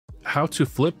How to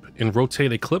flip and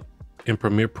rotate a clip in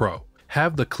Premiere Pro.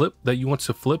 Have the clip that you want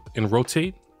to flip and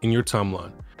rotate in your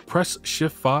timeline. Press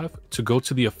Shift 5 to go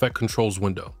to the Effect Controls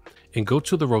window and go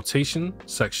to the Rotation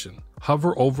section.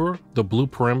 Hover over the blue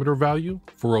parameter value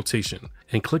for rotation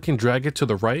and click and drag it to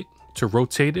the right to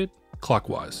rotate it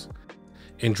clockwise,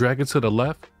 and drag it to the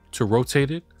left to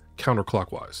rotate it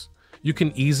counterclockwise. You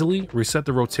can easily reset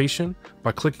the rotation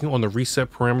by clicking on the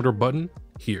Reset Parameter button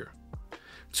here.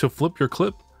 To flip your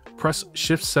clip, press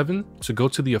Shift 7 to go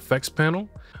to the Effects panel,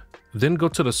 then go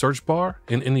to the search bar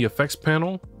and in the Effects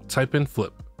panel, type in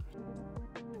Flip.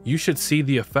 You should see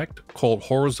the effect called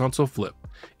Horizontal Flip,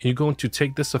 and you're going to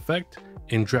take this effect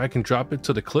and drag and drop it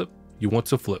to the clip you want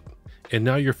to flip. And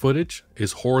now your footage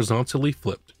is horizontally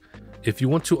flipped. If you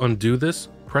want to undo this,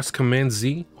 press Command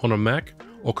Z on a Mac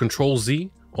or Control Z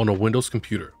on a Windows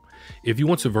computer. If you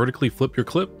want to vertically flip your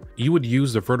clip, you would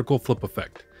use the vertical flip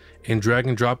effect and drag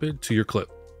and drop it to your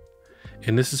clip.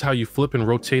 And this is how you flip and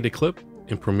rotate a clip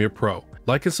in Premiere Pro.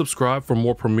 Like and subscribe for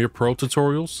more Premiere Pro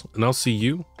tutorials, and I'll see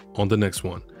you on the next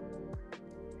one.